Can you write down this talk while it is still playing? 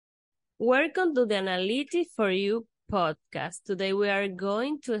Welcome to the Analytics for You podcast. Today we are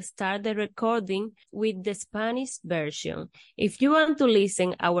going to start the recording with the Spanish version. If you want to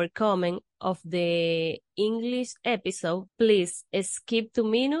listen our comment of the English episode, please skip to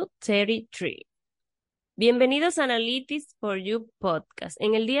minute 33. Bienvenidos a Analytics for You podcast.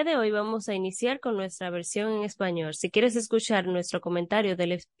 En el día de hoy vamos a iniciar con nuestra versión en español. Si quieres escuchar nuestro comentario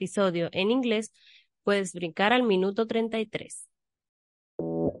del episodio en inglés, puedes brincar al minuto 33.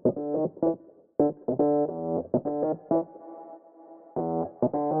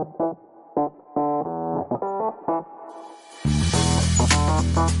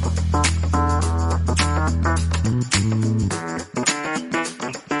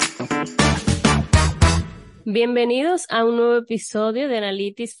 Bienvenidos a un nuevo episodio de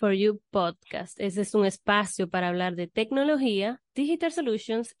Analytics for You podcast. Este es un espacio para hablar de tecnología, digital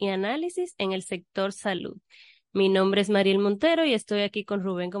solutions y análisis en el sector salud. Mi nombre es Mariel Montero y estoy aquí con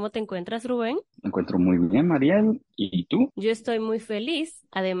Rubén. ¿Cómo te encuentras, Rubén? Me encuentro muy bien, Mariel. ¿Y tú? Yo estoy muy feliz.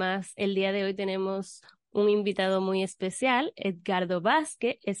 Además, el día de hoy tenemos un invitado muy especial, Edgardo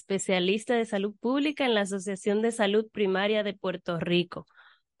Vázquez, especialista de salud pública en la Asociación de Salud Primaria de Puerto Rico.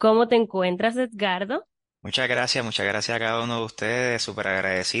 ¿Cómo te encuentras, Edgardo? Muchas gracias a cada uno de ustedes, súper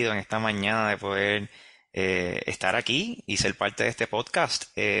agradecido en esta mañana de poder estar aquí y ser parte de este podcast.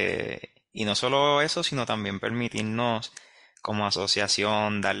 Y no solo eso, sino también permitirnos como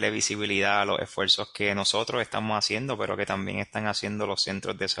asociación darle visibilidad a los esfuerzos que nosotros estamos haciendo, pero que también están haciendo los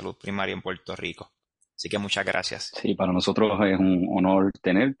centros de salud primaria en Puerto Rico. Así que muchas gracias. Sí, para nosotros es un honor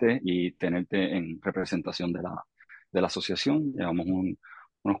tenerte y tenerte en representación de la asociación. Llevamos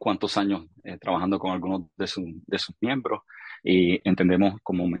unos cuantos años trabajando con algunos de sus miembros y entendemos,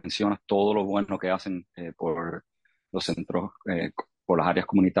 como mencionas, todo lo bueno que hacen por los centros, por las áreas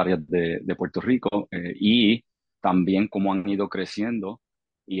comunitarias de Puerto Rico y también cómo han ido creciendo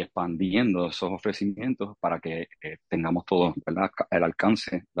y expandiendo esos ofrecimientos para que tengamos todos, ¿verdad?, el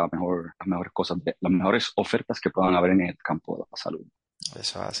alcance, las mejores cosas, las mejores ofertas que puedan haber en el campo de la salud.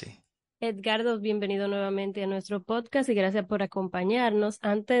 Eso es así. Edgardo, bienvenido nuevamente a nuestro podcast y gracias por acompañarnos.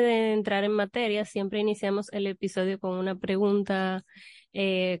 Antes de entrar en materia, siempre iniciamos el episodio con una pregunta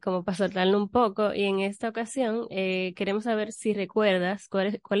como para soltarlo un poco, y en esta ocasión queremos saber si recuerdas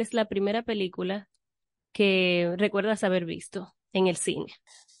cuál es la primera película que recuerdas haber visto en el cine.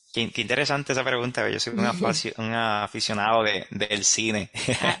 Qué interesante esa pregunta. Yo soy un aficionado del cine.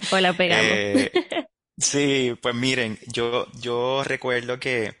 Pues la pegamos. Sí, pues miren, yo recuerdo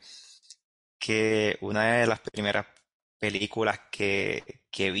que una de las primeras películas que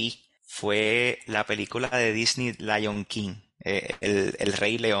vi fue la película de Disney Lion King, el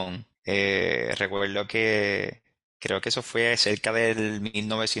Rey León. Recuerdo que creo que eso fue cerca del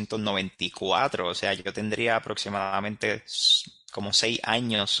 1994, o sea, yo tendría aproximadamente como 6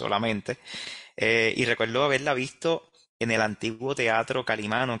 años solamente. Y recuerdo haberla visto en el antiguo Teatro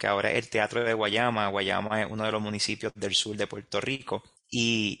Calimano, que ahora es el Teatro de Guayama. Guayama es uno de los municipios del sur de Puerto Rico.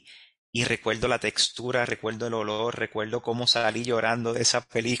 Y recuerdo la textura, recuerdo el olor, recuerdo cómo salí llorando de esa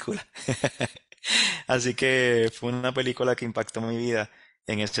película. Así que fue una película que impactó mi vida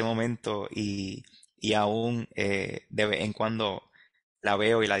en ese momento y aún de vez en cuando la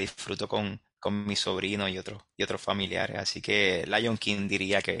veo y la disfruto con mis sobrinos y otros familiares. Así que Lion King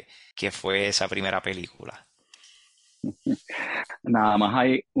diría que fue esa primera película. Nada más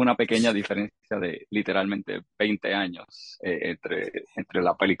hay una pequeña diferencia de literalmente 20 años entre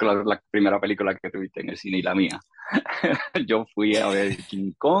la primera película que tuviste en el cine y la mía. Yo fui a ver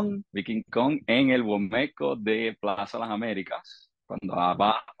vi King Kong en el Womeco de Plaza Las Américas, cuando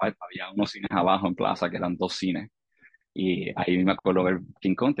había unos cines abajo en Plaza que eran 2 cines. Y ahí me acuerdo ver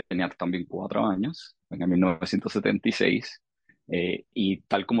King Kong, tenía también 4 años, en el 1976. Y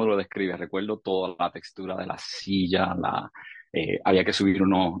tal como lo describes, recuerdo toda la textura de la silla, había que subir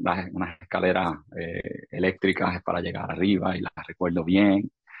unas escaleras eléctricas para llegar arriba y las recuerdo bien.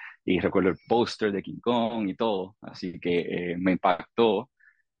 Y recuerdo el póster de King Kong y todo, así que me impactó.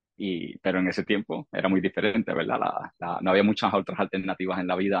 Pero en ese tiempo era muy diferente, ¿verdad? No había muchas otras alternativas en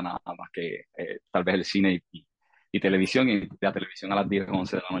la vida, nada más que tal vez el cine y televisión, y la televisión a las 10 o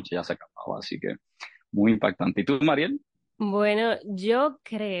 11 de la noche ya se acababa, así que muy impactante. ¿Y tú, Mariel? Bueno, yo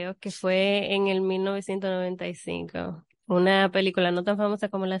creo que fue en el 1995, una película no tan famosa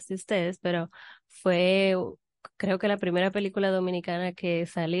como las de ustedes, pero fue, creo que la primera película dominicana que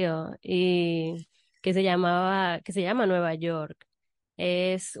salió y que se llama Nueva York.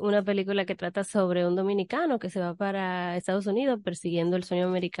 Es una película que trata sobre un dominicano que se va para Estados Unidos persiguiendo el sueño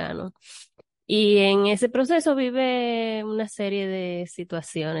americano. Y en ese proceso vive una serie de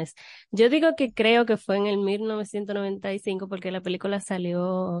situaciones. Yo digo que creo que fue en el 1995 porque la película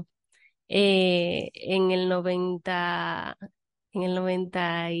salió en el 90, en el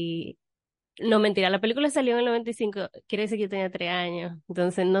 90 y... No, mentira, la película salió en el 95, quiere decir que yo tenía 3 años,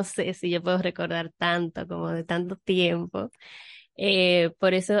 entonces no sé si yo puedo recordar tanto como de tanto tiempo.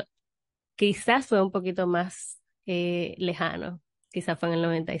 Por eso quizás fue un poquito más lejano, quizás fue en el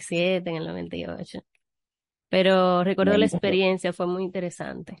 97, en el 98, pero recuerdo la Bueno, experiencia, fue muy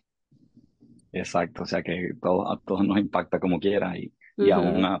interesante. exacto, o sea que a todos nos impacta como quiera y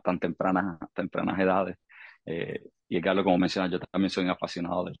aún Ujú. a tan tempranas edades. Y Carlos, como mencionas, yo también soy un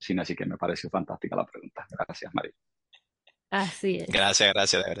apasionado del cine, así que me pareció fantástica la pregunta. Gracias, María. Así es. Gracias,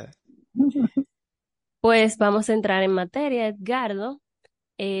 gracias, de verdad. Pues vamos a entrar en materia, Edgardo.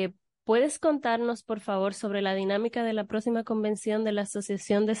 Eh, ¿Puedes contarnos, por favor, sobre la dinámica de la próxima convención de la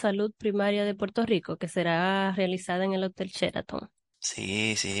Asociación de Salud Primaria de Puerto Rico, que será realizada en el Hotel Sheraton?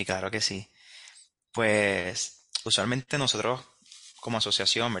 Sí, sí, claro que sí. Pues usualmente nosotros como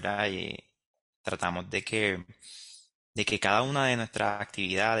asociación, ¿verdad? Y tratamos de que cada una de nuestras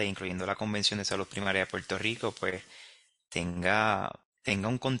actividades, incluyendo la Convención de Salud Primaria de Puerto Rico, pues tenga, tenga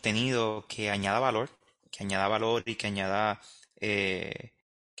un contenido que añada valor y eh,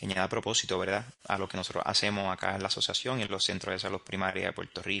 que añada propósito, ¿verdad? A lo que nosotros hacemos acá en la asociación y en los centros de salud primaria de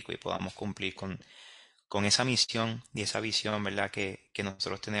Puerto Rico y podamos cumplir con esa misión y esa visión, ¿verdad? Que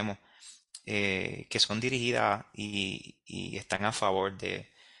nosotros tenemos, que son dirigidas y están a favor de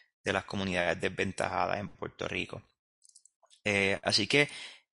las comunidades desventajadas en Puerto Rico. Así que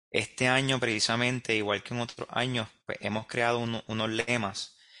este año precisamente, igual que en otros años, pues hemos creado unos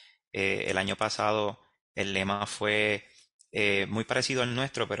lemas. El año pasado el lema fue muy parecido al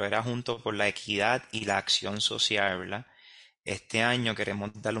nuestro, pero era junto por la equidad y la acción social, ¿verdad? Este año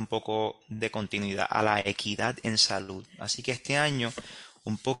queremos darle un poco de continuidad a la equidad en salud. Así que este año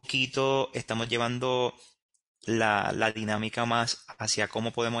un poquito estamos llevando la dinámica más hacia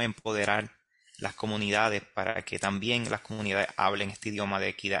cómo podemos empoderar las comunidades para que también las comunidades hablen este idioma de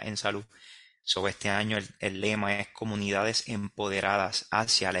equidad en salud. Sobre este año el lema es comunidades empoderadas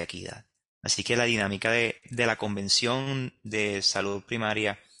hacia la equidad. Así que la dinámica de la Convención de Salud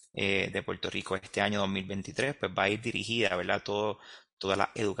Primaria de Puerto Rico este año 2023 pues va a ir dirigida, ¿verdad? Todas las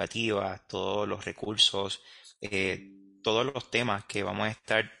educativas, todos los recursos, todos los temas que vamos a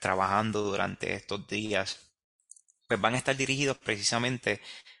estar trabajando durante estos días, pues van a estar dirigidos precisamente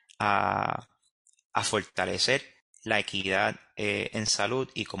a, a fortalecer la equidad en salud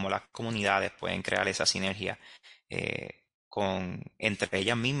y cómo las comunidades pueden crear esa sinergia entre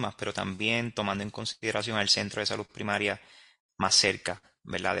ellas mismas, pero también tomando en consideración al centro de salud primaria más cerca,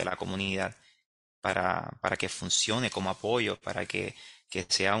 ¿verdad? De la comunidad para que funcione como apoyo, que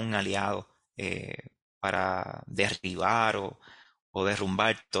sea un aliado para derribar o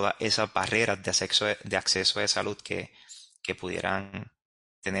derrumbar todas esas barreras de acceso de salud que pudieran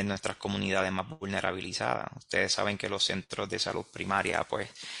tener nuestras comunidades más vulnerabilizadas. Ustedes saben que los centros de salud primaria pues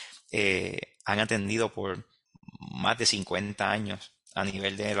han atendido por más de 50 años a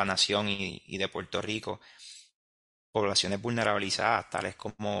nivel de la nación y de Puerto Rico poblaciones vulnerabilizadas, tales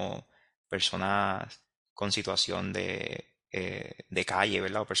como personas con situación de calle,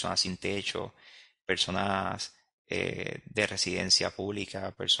 ¿verdad? O personas sin techo, personas de residencia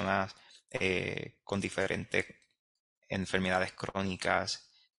pública, personas con diferentes enfermedades crónicas,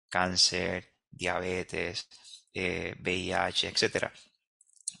 cáncer, diabetes, VIH, etcétera.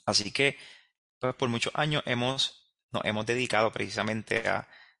 Así que, pues por muchos años nos hemos dedicado precisamente a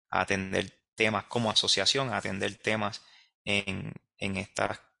atender temas como asociación, a atender temas en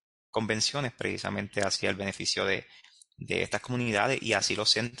estas convenciones, precisamente hacia el beneficio de estas comunidades y así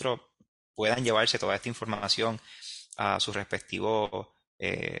los centros puedan llevarse toda esta información a sus respectivos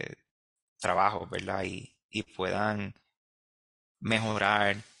trabajos, ¿verdad? Y puedan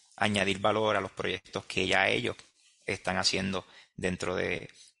mejorar, añadir valor a los proyectos que ya ellos están haciendo dentro de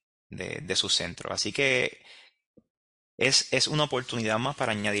su centro. Así que es una oportunidad más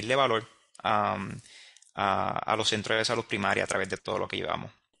para añadirle valor a los centros de salud primaria a través de todo lo que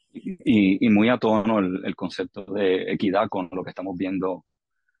llevamos. Y muy a tono el concepto de equidad con lo que estamos viendo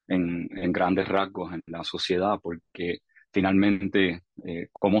en grandes rasgos en la sociedad, porque finalmente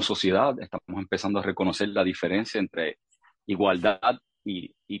como sociedad estamos empezando a reconocer la diferencia entre igualdad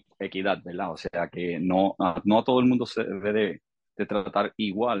y equidad, ¿verdad? O sea que no a todo el mundo se debe de tratar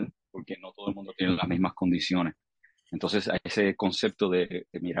igual, porque no todo el mundo tiene las mismas condiciones. Entonces, a ese concepto de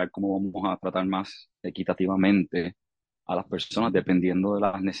mirar cómo vamos a tratar más equitativamente a las personas dependiendo de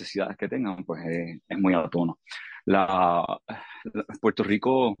las necesidades que tengan, pues es muy a tono. La, Puerto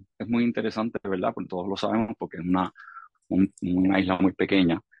Rico es muy interesante, ¿verdad? Porque todos lo sabemos, porque es una isla muy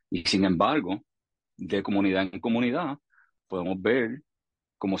pequeña y sin embargo, de comunidad en comunidad, podemos ver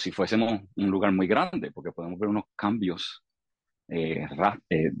como si fuésemos un lugar muy grande, porque podemos ver unos cambios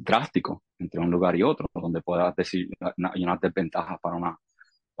drásticos entre un lugar y otro, donde pueda decir hay unas desventajas para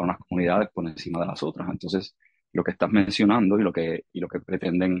unas comunidades por encima de las otras. Entonces, lo que estás mencionando y lo que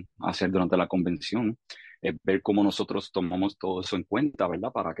pretenden hacer durante la convención es ver cómo nosotros tomamos todo eso en cuenta,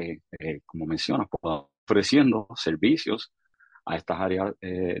 ¿verdad? Para que, como mencionas, podamos ofreciendo servicios a estas áreas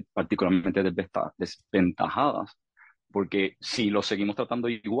particularmente desventajadas, porque si lo seguimos tratando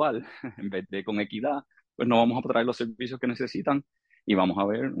igual, en vez de con equidad, pues no vamos a traer los servicios que necesitan y vamos a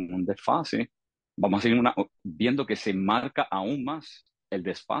ver un desfase, vamos a seguir viendo que se marca aún más el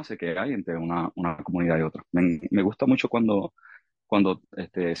desfase que hay entre una comunidad y otra. Me gusta mucho cuando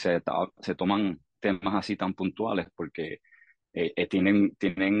se toman temas así tan puntuales porque tienen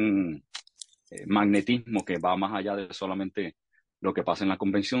magnetismo que va más allá de solamente lo que pasa en la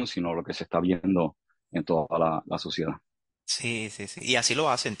convención, sino lo que se está viendo en toda la sociedad. Sí, sí, sí. Y así lo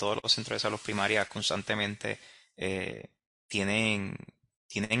hacen todos los centros de salud primaria constantemente. eh, tienen,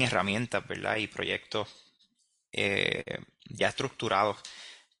 tienen herramientas, ¿verdad? Y proyectos eh, ya estructurados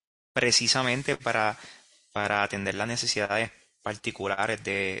precisamente para atender las necesidades particulares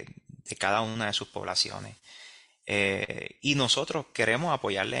de cada una de sus poblaciones. Y nosotros queremos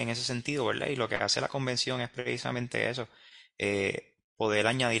apoyarles en ese sentido, ¿verdad? Y lo que hace la convención es precisamente eso, poder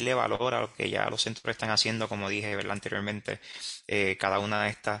añadirle valor a lo que ya los centros están haciendo, como dije, ¿verdad? Anteriormente, cada una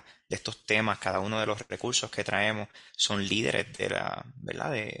de estos temas, cada uno de los recursos que traemos son líderes de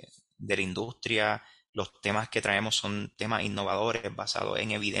 ¿verdad? De la industria. Los temas que traemos son temas innovadores, basados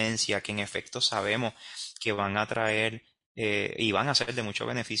en evidencia, que en efecto sabemos que van a traer y van a ser de mucho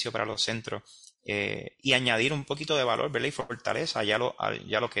beneficio para los centros, y añadir un poquito de valor, ¿verdad? Y fortaleza ya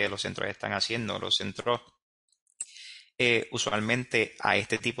lo que los centros están haciendo. Los centros usualmente a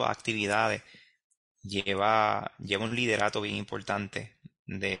este tipo de actividades lleva un liderato bien importante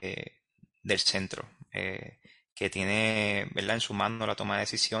del centro, que tiene, ¿verdad? En su mano la toma de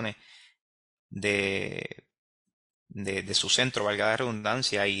decisiones de, de su centro, valga la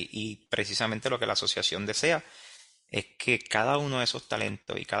redundancia, y precisamente lo que la asociación desea es que cada uno de esos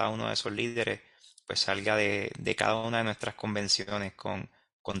talentos y cada uno de esos líderes pues salga de cada una de nuestras convenciones con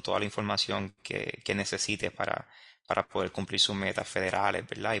toda la información que necesite para poder cumplir sus metas federales,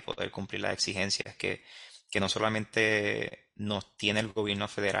 ¿verdad? Y poder cumplir las exigencias que no solamente nos tiene el gobierno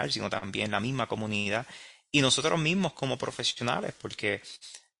federal, sino también la misma comunidad y nosotros mismos como profesionales, porque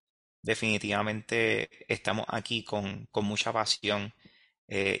definitivamente estamos aquí con mucha pasión,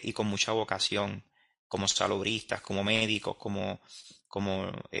 y con mucha vocación, como salubristas, como médicos, como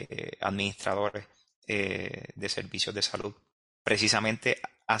administradores de servicios de salud, precisamente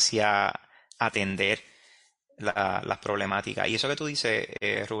hacia atender las problemáticas. Y eso que tú dices,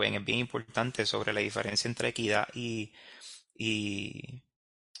 Rubén, es bien importante sobre la diferencia entre equidad y, y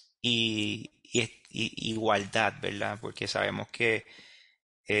igualdad, ¿verdad? Porque sabemos que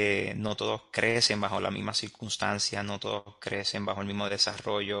no todos crecen bajo las mismas circunstancias, no todos crecen bajo el mismo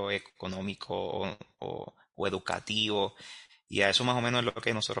desarrollo económico o educativo. Y a eso más o menos es lo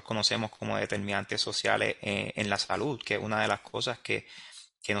que nosotros conocemos como determinantes sociales en la salud, que es una de las cosas que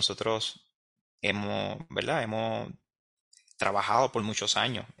nosotros ¿verdad? Hemos trabajado por muchos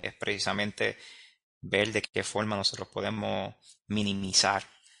años. Es precisamente ver de qué forma nosotros podemos minimizar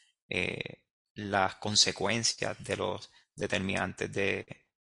las consecuencias de los determinantes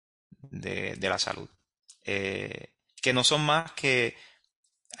de la salud. Que no son más que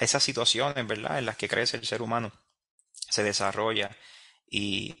esas situaciones, ¿verdad?, en las que crece el ser humano, se desarrolla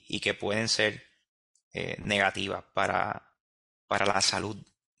y que pueden ser negativas para la salud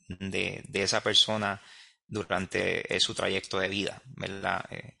de esa persona durante su trayecto de vida, ¿verdad?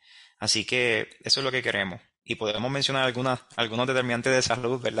 Así que eso es lo que queremos. Y podemos mencionar algunos determinantes de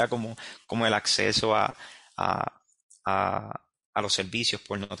salud, ¿verdad? Como el acceso a, a- a los servicios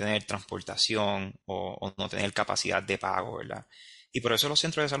por no tener transportación o no tener capacidad de pago, ¿verdad? Y por eso los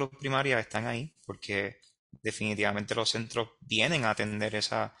centros de salud primaria están ahí, porque definitivamente los centros vienen a atender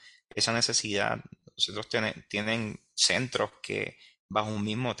esa necesidad. Los centros tienen centros que bajo un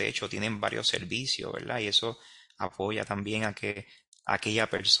mismo techo tienen varios servicios, ¿verdad? Y eso apoya también a que aquella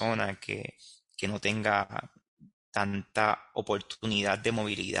persona que no tenga tanta oportunidad de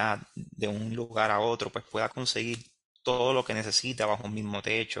movilidad de un lugar a otro, pues pueda conseguir todo lo que necesita bajo un mismo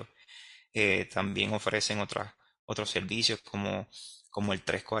techo. También ofrecen otros servicios como el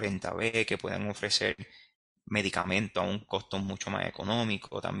 340B, que pueden ofrecer medicamentos a un costo mucho más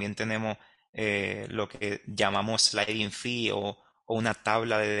económico. También tenemos lo que llamamos sliding fee o una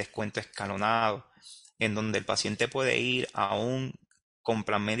tabla de descuento escalonado, en donde el paciente puede ir aún con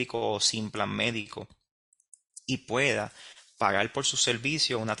plan médico o sin plan médico y pueda pagar por su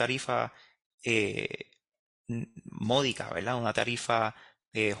servicio una tarifa módica, ¿verdad? Una tarifa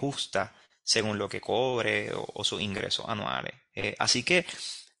justa según lo que cobre o sus ingresos anuales. Así que,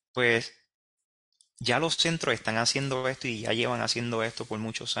 pues, ya los centros están haciendo esto y ya llevan haciendo esto por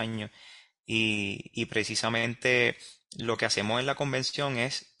muchos años. Y precisamente lo que hacemos en la convención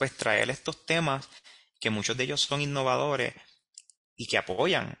es, pues, traer estos temas que muchos de ellos son innovadores y que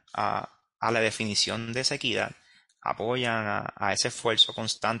apoyan a la definición de esa equidad, apoyan a ese esfuerzo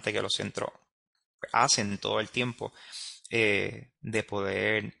constante que los centros hacen todo el tiempo de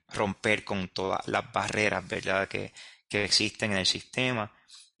poder romper con todas las barreras, ¿verdad? Que existen en el sistema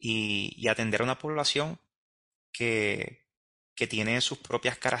y atender a una población que, que tiene sus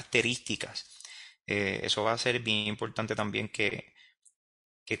propias características. Eso va a ser bien importante también que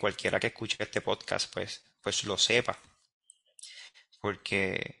cualquiera que escuche este podcast pues lo sepa,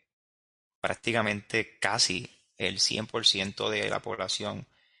 porque prácticamente casi el 100% de la población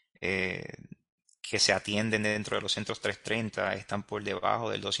eh, que se atienden dentro de los centros 330 están por debajo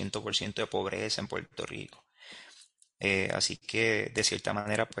del 200% de pobreza en Puerto Rico. Así que de cierta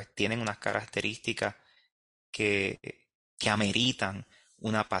manera pues tienen unas características que, que ameritan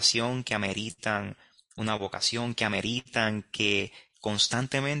una pasión, que ameritan una vocación, que ameritan que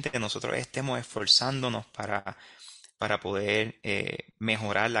constantemente nosotros estemos esforzándonos para poder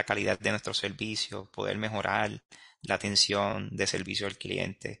mejorar la calidad de nuestros servicios, poder mejorar la atención de servicio al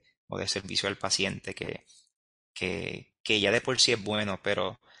cliente o de servicio al paciente, que ya de por sí es bueno,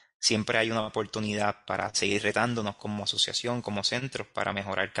 pero siempre hay una oportunidad para seguir retándonos como asociación, como centros, para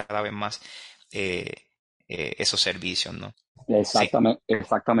mejorar cada vez más eh, esos servicios, ¿no? Sí, Exactamente,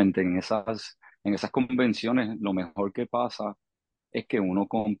 exactamente. En esas convenciones, lo mejor que pasa es que uno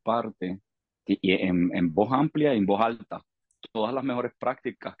comparte y en voz amplia y en voz alta todas las mejores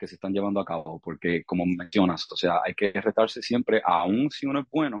prácticas que se están llevando a cabo, porque como mencionas, o sea, hay que retarse siempre, aun si uno es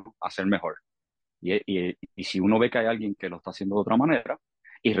bueno, a ser mejor. Y si uno ve que hay alguien que lo está haciendo de otra manera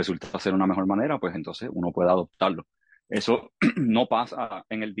y resulta ser una mejor manera, pues entonces uno puede adoptarlo. Eso no pasa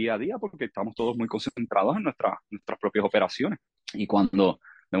en el día a día porque estamos todos muy concentrados en nuestras propias operaciones. Y cuando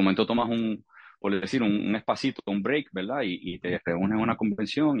de momento tomas por decir, un espacito, un break, ¿verdad? Y te reúnes en una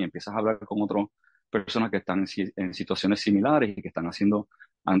convención y empiezas a hablar con otras personas que están en situaciones similares y que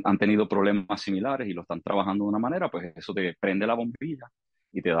han tenido problemas similares y lo están trabajando de una manera, pues eso te prende la bombilla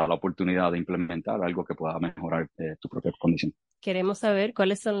y te da la oportunidad de implementar algo que pueda mejorar tu propia condición. Queremos saber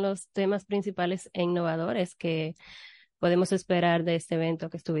cuáles son los temas principales e innovadores que podemos esperar de este evento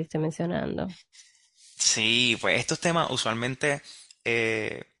que estuviste mencionando. sí, pues estos temas usualmente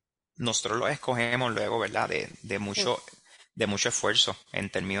eh, nosotros los escogemos luego, ¿verdad? De mucho esfuerzo en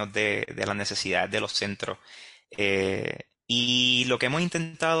términos de las necesidades de los centros. Y lo que hemos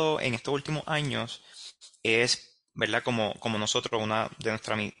intentado en estos últimos años es, ¿verdad? Como nosotros,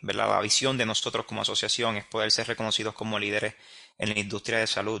 ¿verdad? La visión de nosotros como asociación es poder ser reconocidos como líderes en la industria de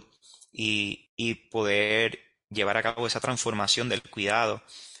salud y poder llevar a cabo esa transformación del cuidado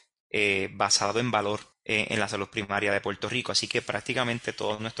basado en valor en la salud primaria de Puerto Rico. Así que prácticamente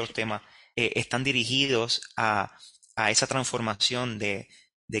todos nuestros temas están dirigidos a esa transformación de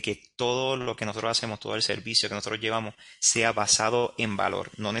que todo lo que nosotros hacemos, todo el servicio que nosotros llevamos, sea basado en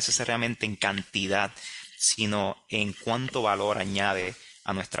valor, no necesariamente en cantidad, sino en cuánto valor añade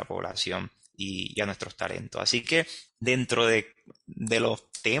a nuestra población y a nuestros talentos. Así que dentro de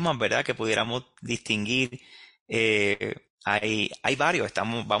los temas, ¿verdad?, que pudiéramos distinguir, hay varios.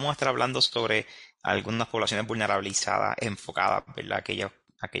 Vamos a estar hablando sobre algunas poblaciones vulnerabilizadas enfocadas, ¿verdad?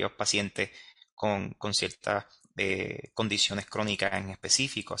 Aquellos pacientes con ciertas condiciones crónicas en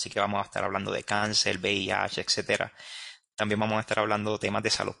específico. Así que vamos a estar hablando de cáncer, VIH, etcétera. También vamos a estar hablando de temas de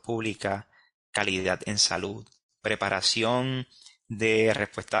salud pública, calidad en salud, preparación de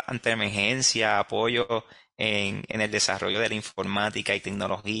respuesta ante emergencia, apoyo en el desarrollo de la informática y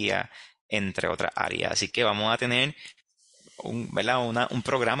tecnología, entre otras áreas. Así que vamos a tener ¿verdad? Un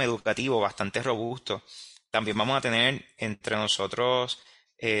programa educativo bastante robusto. También vamos a tener entre nosotros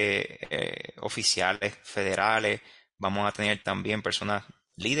oficiales federales, vamos a tener también personas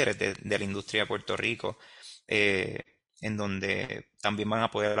líderes de la industria de Puerto Rico, eh, en donde también van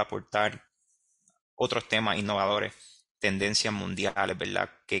a poder aportar otros temas innovadores, tendencias mundiales, ¿verdad?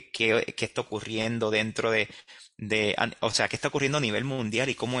 ¿Qué está ocurriendo o sea, qué está ocurriendo a nivel mundial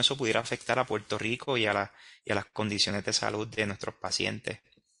y cómo eso pudiera afectar a Puerto Rico y a las condiciones de salud de nuestros pacientes?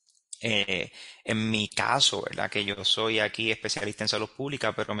 En mi caso, ¿verdad? Que yo soy aquí especialista en salud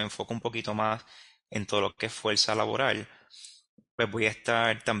pública, pero me enfoco un poquito más en todo lo que es fuerza laboral, pues voy a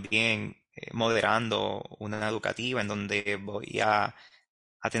estar también moderando una educativa en donde voy a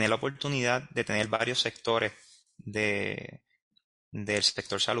tener la oportunidad de tener varios sectores del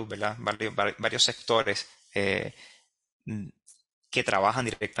sector salud, ¿verdad? Varios sectores que trabajan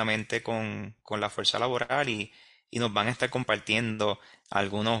directamente con la fuerza laboral y nos van a estar compartiendo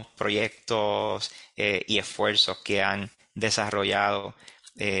algunos proyectos y esfuerzos que han desarrollado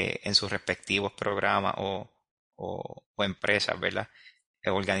en sus respectivos programas o empresas, ¿verdad?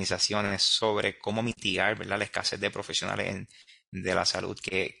 Organizaciones sobre cómo mitigar, ¿verdad? La escasez de profesionales de la salud,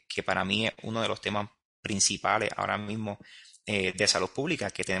 que para mí es uno de los temas principales ahora mismo de salud pública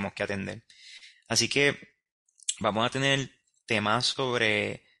que tenemos que atender. Así que vamos a tener temas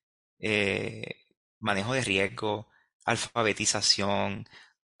sobre eh, manejo de riesgo, alfabetización,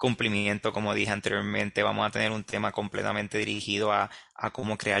 cumplimiento, como dije anteriormente. Vamos a tener un tema completamente dirigido a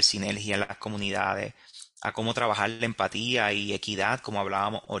cómo crear sinergia en las comunidades, a cómo trabajar la empatía y equidad, como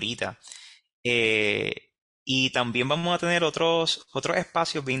hablábamos ahorita. Y también vamos a tener otros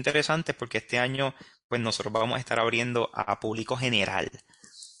espacios bien interesantes porque este año pues nosotros vamos a estar abriendo a público general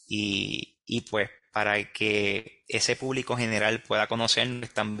y pues para que ese público general pueda conocernos,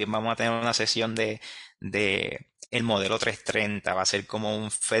 también vamos a tener una sesión de el modelo 330. Va a ser como un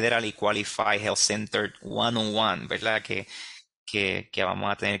Federally Qualified Health Center one-on-one, ¿verdad? Que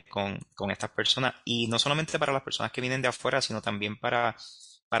vamos a tener con estas personas. Y no solamente para las personas que vienen de afuera, sino también para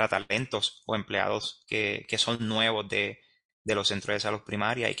talentos o empleados que son nuevos de los centros de salud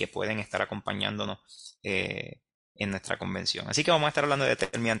primaria y que pueden estar acompañándonos en nuestra convención. Así que vamos a estar hablando de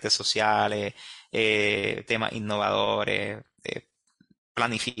determinantes sociales, temas innovadores,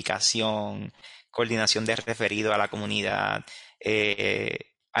 planificación, coordinación de referido a la comunidad,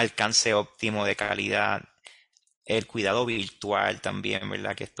 alcance óptimo de calidad, el cuidado virtual también,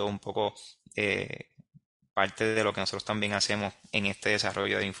 ¿verdad? Que es todo un poco parte de lo que nosotros también hacemos en este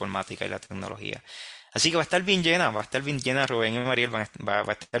desarrollo de informática y la tecnología. Así que va a estar bien llena, Rubén y Mariel, va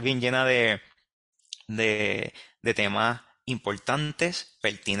a estar bien llena de temas importantes,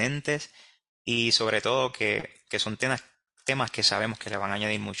 pertinentes y sobre todo que son temas que sabemos que le van a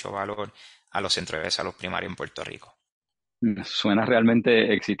añadir mucho valor a los centros de salud primaria en Puerto Rico. Suena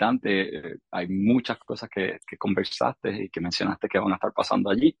realmente excitante. Hay muchas cosas que conversaste y que mencionaste que van a estar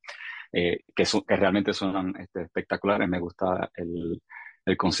pasando allí, que realmente suenan espectaculares. Me gusta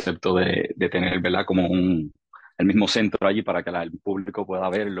el concepto de tener, ¿verdad? Como el mismo centro allí para que el público pueda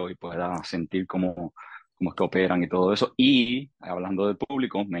verlo y pueda sentir cómo es que operan y todo eso. Y hablando del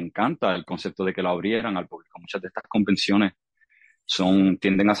público, me encanta el concepto de que lo abrieran al público. Muchas de estas convenciones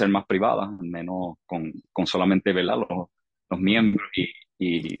tienden a ser más privadas, menos con solamente, ¿verdad? Los miembros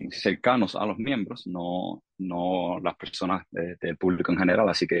y cercanos a los miembros, no las personas del público en general.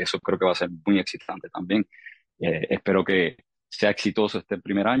 Así que eso creo que va a ser muy excitante también. Espero que sea exitoso este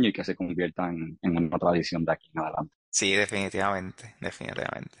primer año y que se convierta en una tradición de aquí en adelante. Sí, definitivamente,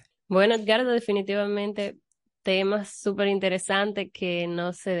 definitivamente. Bueno, Edgardo, definitivamente temas súper interesantes que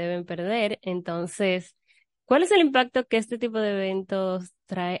no se deben perder. Entonces, ¿cuál es el impacto que este tipo de eventos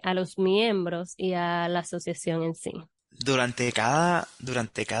trae a los miembros y a la asociación en sí? Durante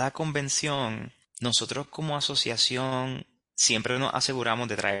cada convención, nosotros como asociación siempre nos aseguramos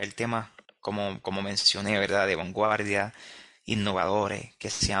de traer temas, como mencioné, ¿verdad? De vanguardia, innovadores, que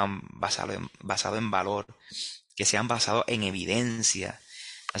sean basado en valor, que sean basados en evidencia.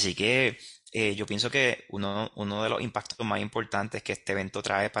 Así que yo pienso que uno de los impactos más importantes que este evento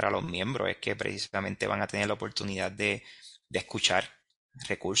trae para los miembros es que precisamente van a tener la oportunidad de escuchar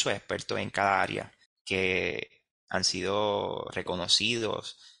recursos expertos en cada área que han sido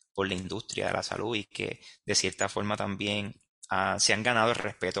reconocidos por la industria de la salud y que de cierta forma también se han ganado el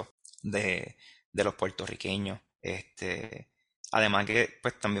respeto de los puertorriqueños. Además que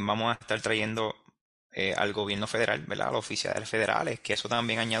pues también vamos a estar trayendo al gobierno federal, ¿verdad? A los oficiales federales, que eso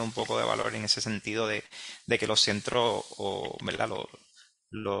también añade un poco de valor en ese sentido de que los centros o, ¿verdad?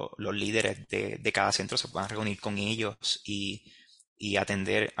 Los líderes de cada centro se puedan reunir con ellos y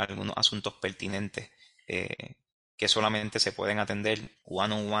atender algunos asuntos pertinentes que solamente se pueden atender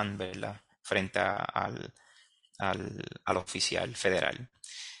one on one, ¿verdad? Frente al oficial federal.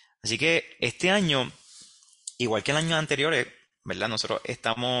 Así que este año, igual que el año anterior, ¿verdad? Nosotros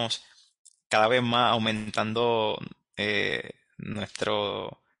estamos cada vez más aumentando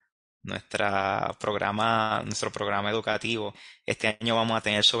nuestro, nuestro programa educativo. Este año vamos a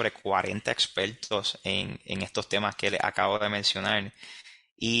tener sobre 40 expertos en estos temas que les acabo de mencionar.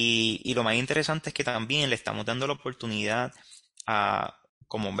 Y lo más interesante es que también le estamos dando la oportunidad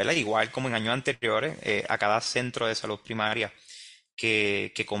como, ¿verdad? Igual como en años anteriores, a cada centro de salud primaria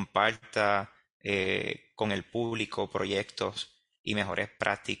que comparta con el público proyectos y mejores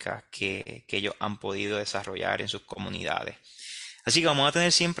prácticas que ellos han podido desarrollar en sus comunidades. Así que vamos a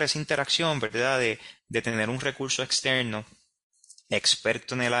tener siempre esa interacción, ¿verdad? De tener un recurso externo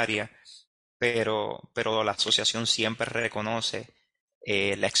experto en el área, pero la asociación siempre reconoce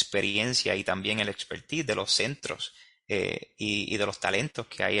la experiencia y también el expertise de los centros y de los talentos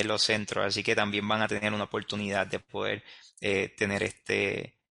que hay en los centros. Así que también van a tener una oportunidad de poder tener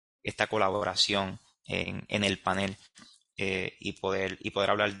esta colaboración en el panel y poder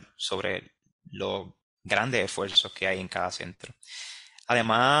hablar sobre los grandes esfuerzos que hay en cada centro.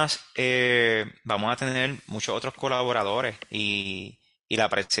 Además, vamos a tener muchos otros colaboradores y la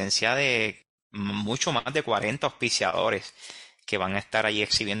presencia de mucho más de 40 auspiciadores que van a estar ahí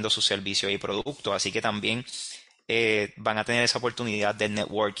exhibiendo sus servicios y productos. Así que también van a tener esa oportunidad de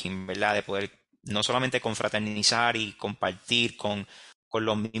networking, ¿verdad? De poder no solamente confraternizar y compartir con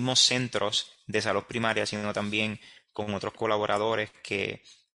los mismos centros de salud primaria, sino también con otros colaboradores que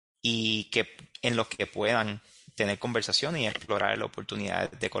en los que puedan tener conversaciones y explorar las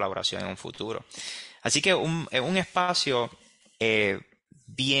oportunidades de colaboración en un futuro. Así que es un espacio eh,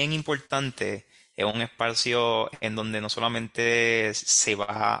 bien importante, es un espacio en donde no solamente se va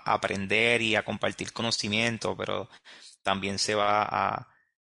a aprender y a compartir conocimiento, pero también se va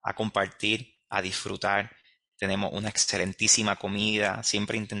a compartir, a disfrutar. Tenemos una excelentísima comida,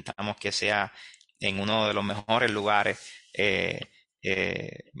 siempre intentamos que sea en uno de los mejores lugares,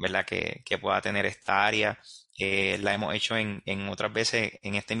 ¿verdad? Que pueda tener esta área. La hemos hecho en otras veces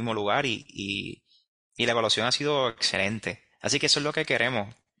en este mismo lugar y la evaluación ha sido excelente. Así que eso es lo que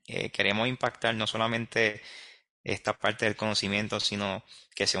queremos. Queremos impactar no solamente esta parte del conocimiento, sino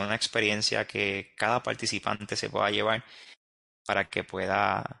que sea una experiencia que cada participante se pueda llevar para que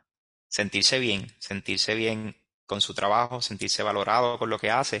pueda sentirse bien con su trabajo, sentirse valorado con lo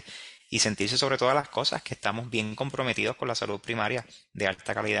que hace y sentirse sobre todas las cosas que estamos bien comprometidos con la salud primaria de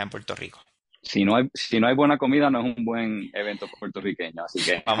alta calidad en Puerto Rico. Si no hay buena comida, no es un buen evento puertorriqueño, así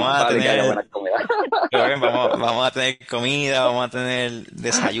que Vamos a vale que haya buena tener comida. Rubén, vamos a tener comida, vamos a tener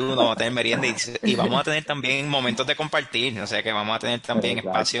desayuno, vamos a tener merienda y vamos a tener también momentos de compartir. O sea que vamos a tener también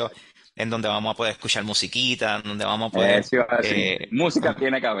Exacto. espacios en donde vamos a poder escuchar musiquita, en donde vamos a poder Eso iba a decir. Música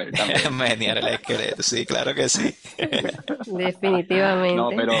tiene que haber también. menear el esqueleto. Sí, claro que sí. No,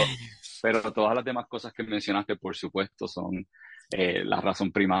 Definitivamente. pero todas las demás cosas que mencionaste, por supuesto, son la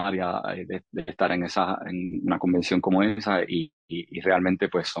razón primaria de estar en una convención como esa y realmente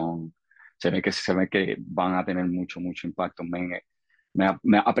pues se ve que van a tener mucho impacto.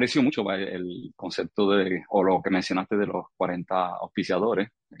 Me aprecio mucho el concepto o lo que mencionaste de los 40 auspiciadores.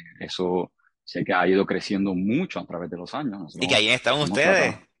 Eso sé que ha ido creciendo mucho a través de los años. Y que ahí están Hemos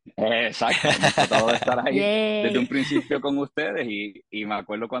ustedes. tratado. Exacto, hemos tratado de estar ahí desde un Yay. principio con ustedes y me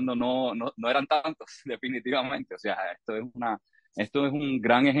acuerdo cuando no eran tantos, definitivamente. O sea, esto es un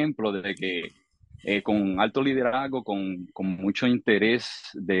gran ejemplo de que con alto liderazgo, con mucho interés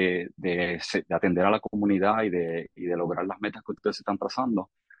de atender a la comunidad y de lograr las metas que ustedes están trazando,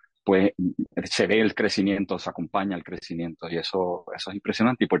 pues se ve el crecimiento, se acompaña el crecimiento y eso es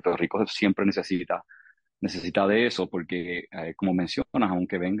impresionante y Puerto Rico siempre necesita de eso porque, como mencionas,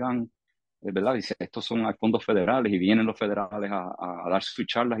 aunque vengan, ¿verdad? Dice, estos son fondos federales y vienen los federales a dar sus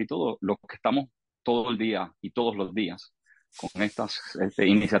charlas y todo, los que estamos todo el día y todos los días con estas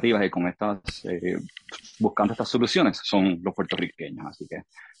iniciativas y con buscando estas soluciones son los puertorriqueños. Así que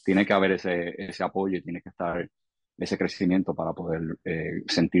tiene que haber ese apoyo y tiene que estar ese crecimiento para poder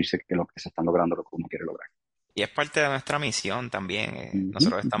sentirse que lo que se están logrando lo que uno quiere lograr. Y es parte de nuestra misión también. Ujú,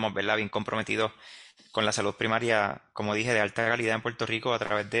 Nosotros ujú. estamos, ¿verdad?, bien comprometidos con la salud primaria, como dije, de alta calidad en Puerto Rico a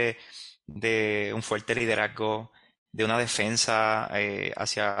través de un fuerte liderazgo, de una defensa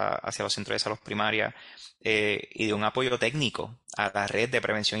hacia los centros de salud primaria y de un apoyo técnico a la red de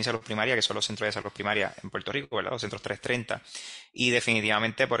prevención y salud primaria, que son los centros de salud primaria en Puerto Rico, ¿verdad? Los centros 330. Y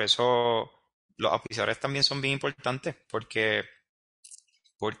definitivamente por eso los auspiciadores también son bien importantes, porque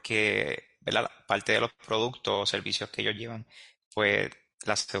 ¿verdad? Parte de los productos o servicios que ellos llevan, pues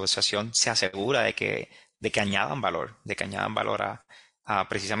la asociación se asegura de que añadan valor, de que añadan valor a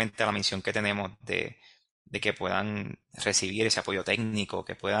precisamente a la misión que tenemos de que puedan recibir ese apoyo técnico,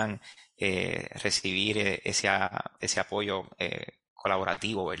 que puedan recibir ese apoyo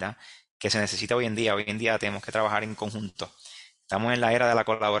colaborativo, ¿verdad? Que se necesita hoy en día. Hoy en día tenemos que trabajar en conjunto. Estamos en la era de la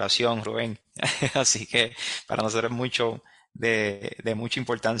colaboración, Rubén. Así que para nosotros es de mucha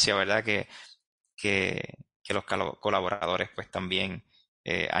importancia, ¿verdad? Que los colaboradores pues también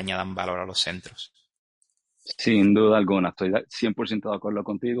añadan valor a los centros. Sin duda alguna, estoy 100% de acuerdo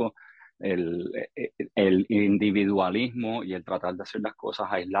contigo. El individualismo y el tratar de hacer las cosas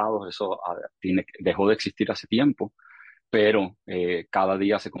aislados, eso dejó de existir hace tiempo, pero cada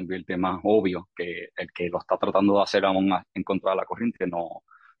día se convierte más obvio que el que lo está tratando de hacer aún en contra de la corriente no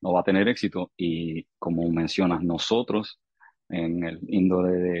va a tener éxito. Y como mencionas, nosotros en el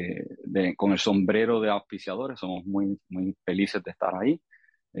índole con el sombrero de auspiciadores. Somos muy, muy felices de estar ahí.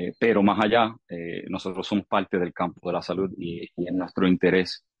 Pero más allá, nosotros somos parte del campo de la salud y en nuestro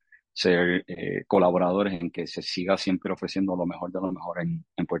interés ser colaboradores en que se siga siempre ofreciendo lo mejor de lo mejor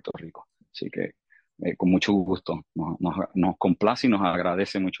en Puerto Rico. Así que con mucho gusto, nos complace y nos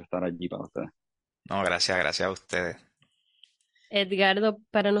agradece mucho estar allí para ustedes. No, gracias a ustedes. Edgardo,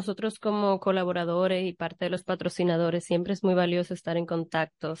 para nosotros como colaboradores y parte de los patrocinadores, siempre es muy valioso estar en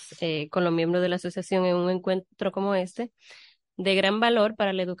contactos con los miembros de la asociación en un encuentro como este, de gran valor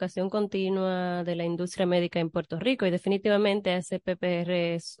para la educación continua de la industria médica en Puerto Rico. Y definitivamente ASPPR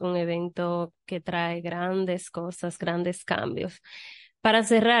es un evento que trae grandes cosas, grandes cambios. Para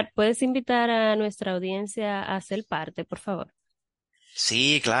cerrar, ¿puedes invitar a nuestra audiencia a ser parte, por favor?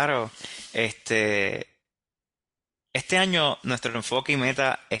 Sí, claro. Este año nuestro enfoque y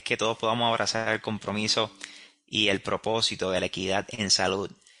meta es que todos podamos abrazar el compromiso y el propósito de la equidad en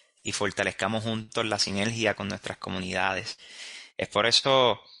salud y fortalezcamos juntos la sinergia con nuestras comunidades. Es por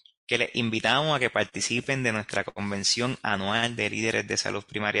eso que les invitamos a que participen de nuestra convención anual de líderes de salud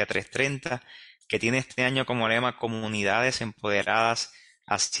primaria 330, que tiene este año como lema Comunidades empoderadas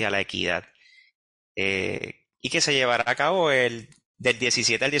hacia la equidad, y que se llevará a cabo del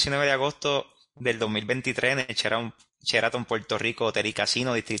 17 al 19 de agosto del 2023 en el Sheraton Puerto Rico Hotel y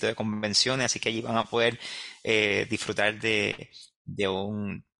Casino, Distrito de Convenciones, así que allí van a poder disfrutar de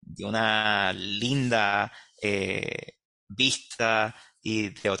una linda vista y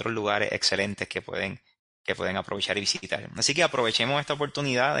de otros lugares excelentes que pueden aprovechar y visitar. Así que aprovechemos esta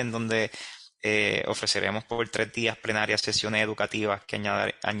oportunidad en donde ofreceremos por 3 días plenarias sesiones educativas que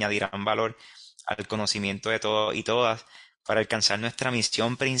añadirán valor al conocimiento de todos y todas para alcanzar nuestra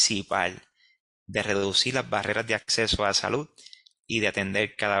misión principal de reducir las barreras de acceso a la salud y de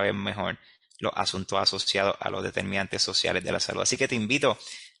atender cada vez mejor los asuntos asociados a los determinantes sociales de la salud. Así que te invito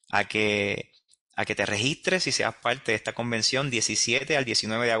a que te registres y seas parte de esta convención 17 al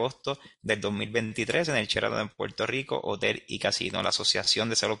 19 de agosto del 2023 en el Sheraton de Puerto Rico, Hotel y Casino. La Asociación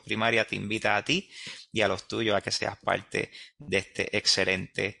de Salud Primaria te invita a ti y a los tuyos a que seas parte de este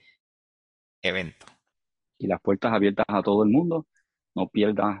excelente evento. Y las puertas abiertas a todo el mundo. No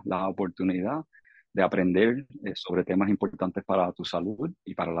pierdas la oportunidad de aprender sobre temas importantes para tu salud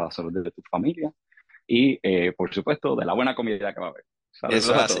y para la salud de tu familia. Y, por supuesto, de la buena comida que va a haber. Eso Saludos es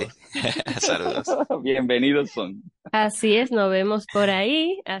a así. todos. Saludos. Bienvenidos son. Así es, nos vemos por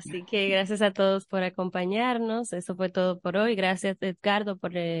ahí. Así que gracias a todos por acompañarnos. Eso fue todo por hoy. Gracias, Edgardo,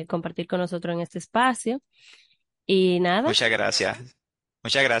 por compartir con nosotros en este espacio. Y nada, Muchas gracias.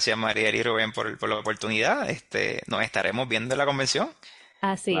 Muchas gracias, María y Rubén, por la oportunidad. Nos estaremos viendo en la convención.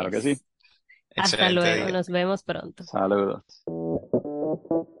 así Claro que sí. es. Hasta Excelente luego, día. nos vemos pronto. Saludos.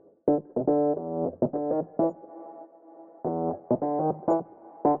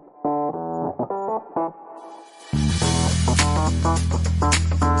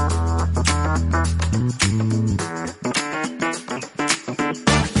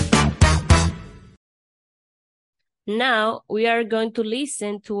 Now we are going to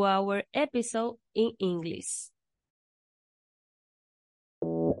listen to our episode in English.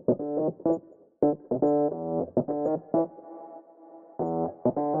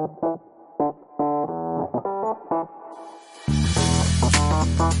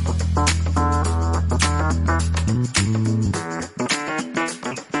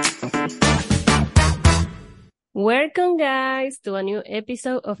 Welcome, guys, to a new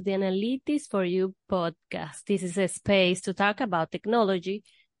episode of the Analytics for You podcast. This is a space to talk about technology,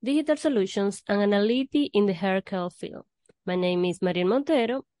 digital solutions, and analytics in the healthcare field. My name is Mariel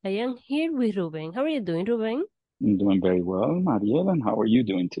Montero. I am here with Ruben. How are you doing, Ruben? I'm doing very well, Mariel, and how are you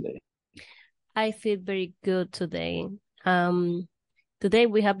doing today? I feel very good today. Today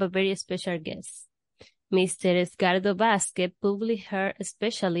we have a very special guest. Mr. Edgardo Vázquez, public health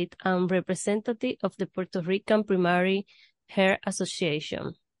specialist and representative of the Puerto Rican Primary Health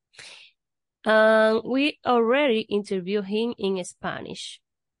Association. We already interviewed him in Spanish,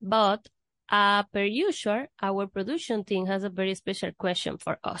 but per usual, our production team has a very special question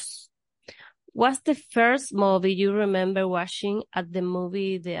for us. What's the first movie you remember watching at the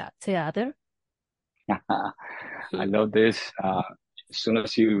movie theater? I love this. As soon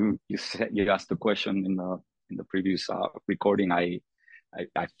as you asked the question in the previous recording, I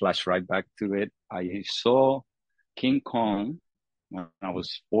flashed right back to it. I saw King Kong when I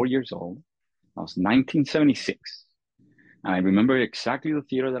was 4 years old. That was 1976, and I remember exactly the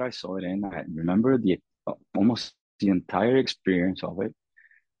theater that I saw it in. I remember almost the entire experience of it.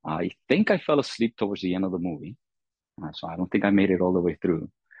 I think I fell asleep towards the end of the movie, so I don't think I made it all the way through.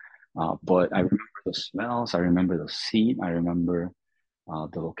 But I remember the smells, I remember the seat, I remember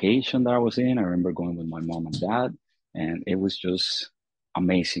the location that I was in. I remember going with my mom and dad, and it was just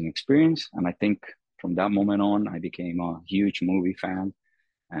amazing experience. And I think from that moment on, I became a huge movie fan,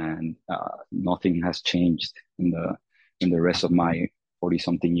 and nothing has changed in the rest of my 40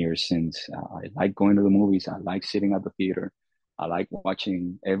 something years since. I like going to the movies. I like sitting at the theater. I like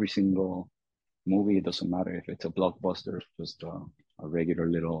watching every single movie. It doesn't matter if it's a blockbuster, just a regular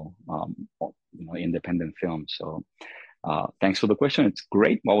little independent film. So thanks for the question. It's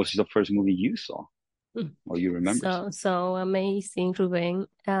great. What was the first movie you saw or you remember seeing? So amazing, Ruben.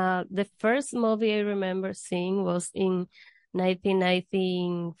 The first movie I remember seeing was in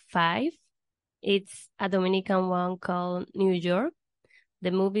 1995. It's a Dominican one called New York. The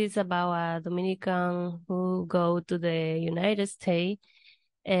movie is about a Dominican who go to the United States,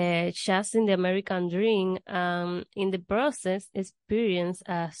 chasing the American dream, in the process experience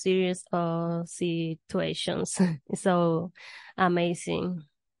a series of situations. So amazing.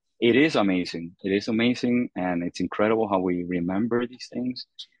 It is amazing. It is amazing, and it's incredible how we remember these things,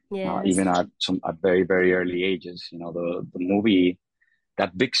 Yes. even at very very early ages. You know, the movie,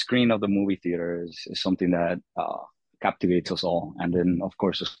 that big screen of the movie theater is something that captivates us all. And then, of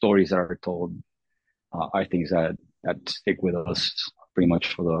course, the stories that are told are things that stick with us pretty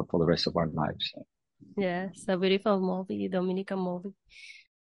much for the rest of our lives. Yes, a beautiful movie, Dominican movie.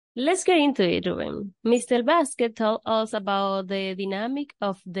 Let's get into it, Ruben. Mr. Basket told us about the dynamic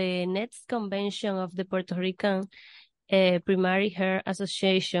of the next convention of the Puerto Rican Primary Care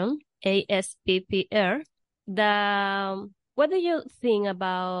Association, ASPPR. What do you think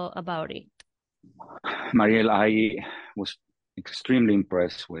about it? Mariel, I was extremely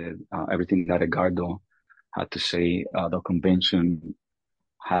impressed with everything that Edgardo had to say. The convention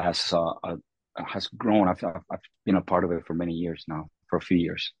has has grown. I've been a part of it for many years now, for a few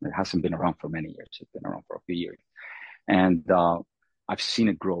years. It hasn't been around for many years. It's been around for a few years, and I've seen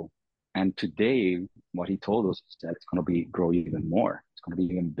it grow. And today, what he told us is that it's going to be grow even more. It's going to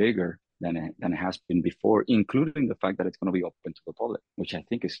be even bigger than it has been before, including the fact that it's going to be open to the public, which I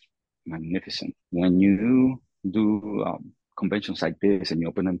think is magnificent. When you do conventions like this and you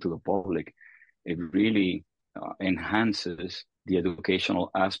open them to the public, it really enhances the educational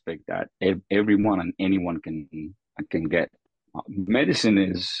aspect that everyone and anyone can get. Medicine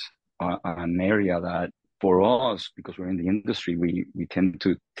is an area that, for us, because we're in the industry, we tend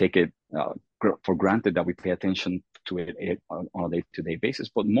to take it for granted that we pay attention to it on a day-to-day basis.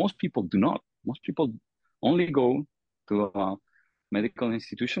 But most people do not. Most people only go to a medical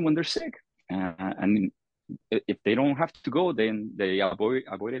institution when they're sick, and if they don't have to go, then they avoid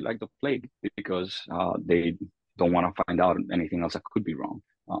it like the plague, because they don't want to find out anything else that could be wrong.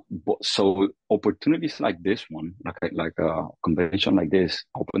 So opportunities like this one, like a convention like this,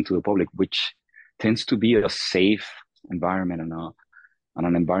 open to the public, which tends to be a safe environment, and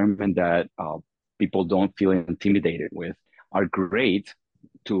an environment that people don't feel intimidated with, are great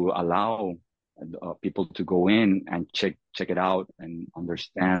to allow people to go in and check it out and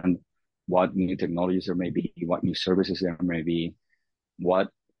understand what new technologies there may be, what new services there may be, what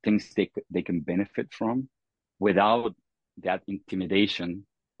things they can benefit from, without that intimidation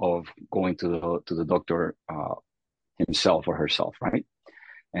of going to the doctor himself or herself, right?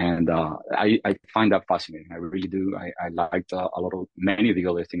 And I find that fascinating. I really do. I liked many of the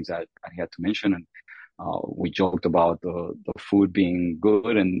other things that I had to mention, and we joked about the food being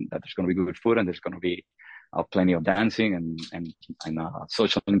good, and that there's going to be good food, and there's going to be plenty of dancing and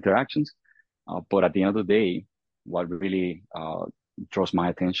social interactions. But at the end of the day, what really draws my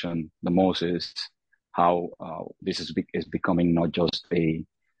attention the most is how this is becoming not just a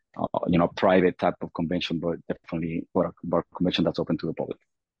private type of convention, but definitely but a convention that's open to the public.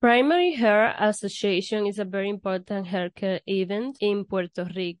 Primary Care Association is a very important healthcare event in Puerto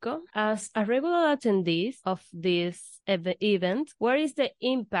Rico. As a regular attendee of this event, what is the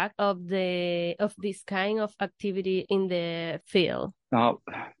impact of this kind of activity in the field?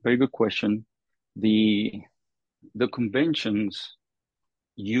 Very good question. The conventions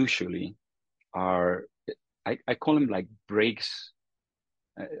usually are, I call them like breaks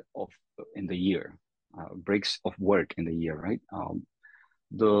of in the year, breaks of work in the year, right?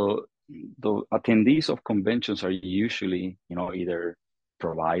 The attendees of conventions are usually, either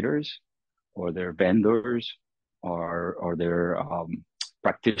providers, or they're vendors, or they're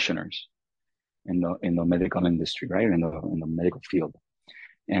practitioners in the medical industry, right? In the medical field.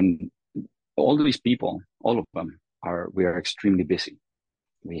 And all these people, all of them, we are extremely busy.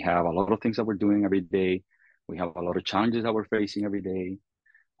 We have a lot of things that we're doing every day. We have a lot of challenges that we're facing every day.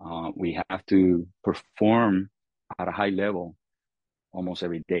 We have to perform at a high level almost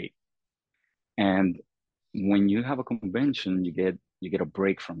every day. And when you have a convention, you get a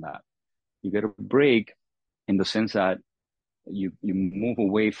break from that. You get a break in the sense that you move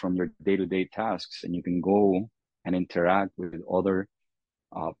away from your day-to-day tasks, and you can go and interact with other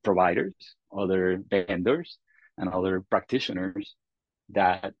providers, other vendors, and other practitioners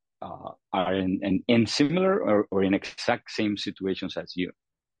that are in similar or in exact same situations as you.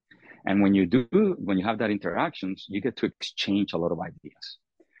 And when you have that interactions, you get to exchange a lot of ideas.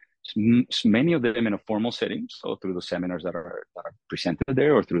 Many of them in a formal setting, so through the seminars that are presented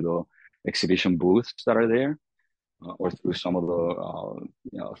there, or through the exhibition booths that are there, or through some of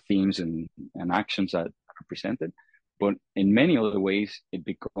the themes and actions that are presented. But in many other ways, it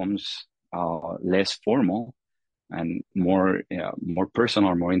becomes less formal and more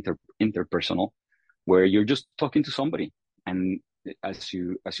personal, more interpersonal, where you're just talking to somebody, and as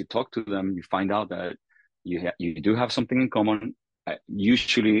you talk to them, you find out that you do have something in common,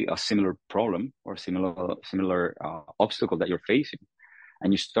 usually a similar problem or similar obstacle that you're facing,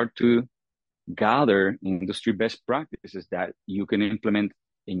 and you start to gather industry best practices that you can implement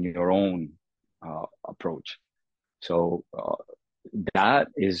in your own approach. So that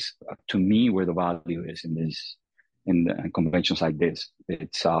is, to me, where the value is in conventions like this.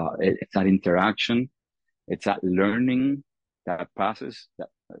 It's that interaction, it's that learning that passes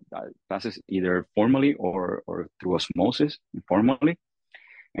either formally or through osmosis, informally.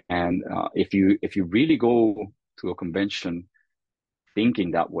 And if you really go to a convention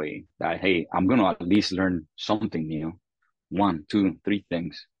thinking that way, that hey, I'm going to at least learn something new, 1, 2, 3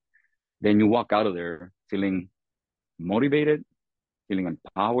 things, then you walk out of there feeling motivated, feeling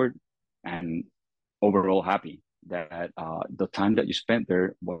empowered, and overall happy that the time that you spent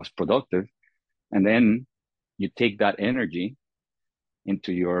there was productive. And then you take that energy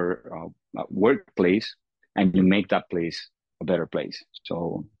into your workplace, and you make that place a better place.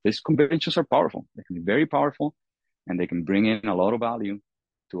 So these conventions are powerful. They can be very powerful, and they can bring in a lot of value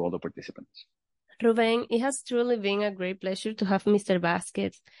to all the participants. Ruben, it has truly been a great pleasure to have Mr.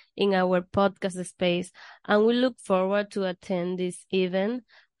 Vasquez in our podcast space, and we look forward to attend this event.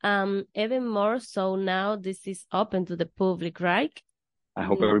 Even more so now this is open to the public, right? I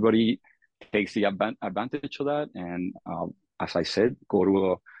hope everybody takes the advantage of that. And as I said,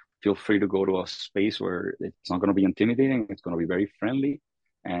 feel free to go to a space where it's not going to be intimidating. It's going to be very friendly,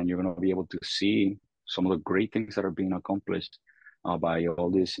 and you're going to be able to see some of the great things that are being accomplished by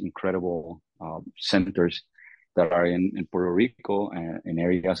all these incredible centers that are in Puerto Rico and in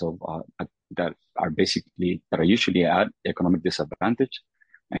areas of that are usually at economic disadvantage.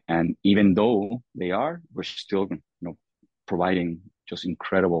 And even though we're still providing just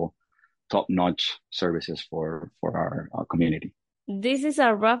incredible, top-notch services for our community. This is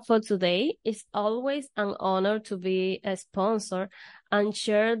a wrap for today. It's always an honor to be a sponsor and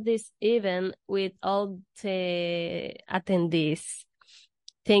share this event with all the attendees.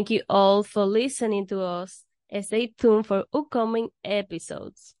 Thank you all for listening to us. Stay tuned for upcoming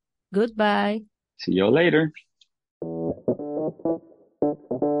episodes. Goodbye. See you later.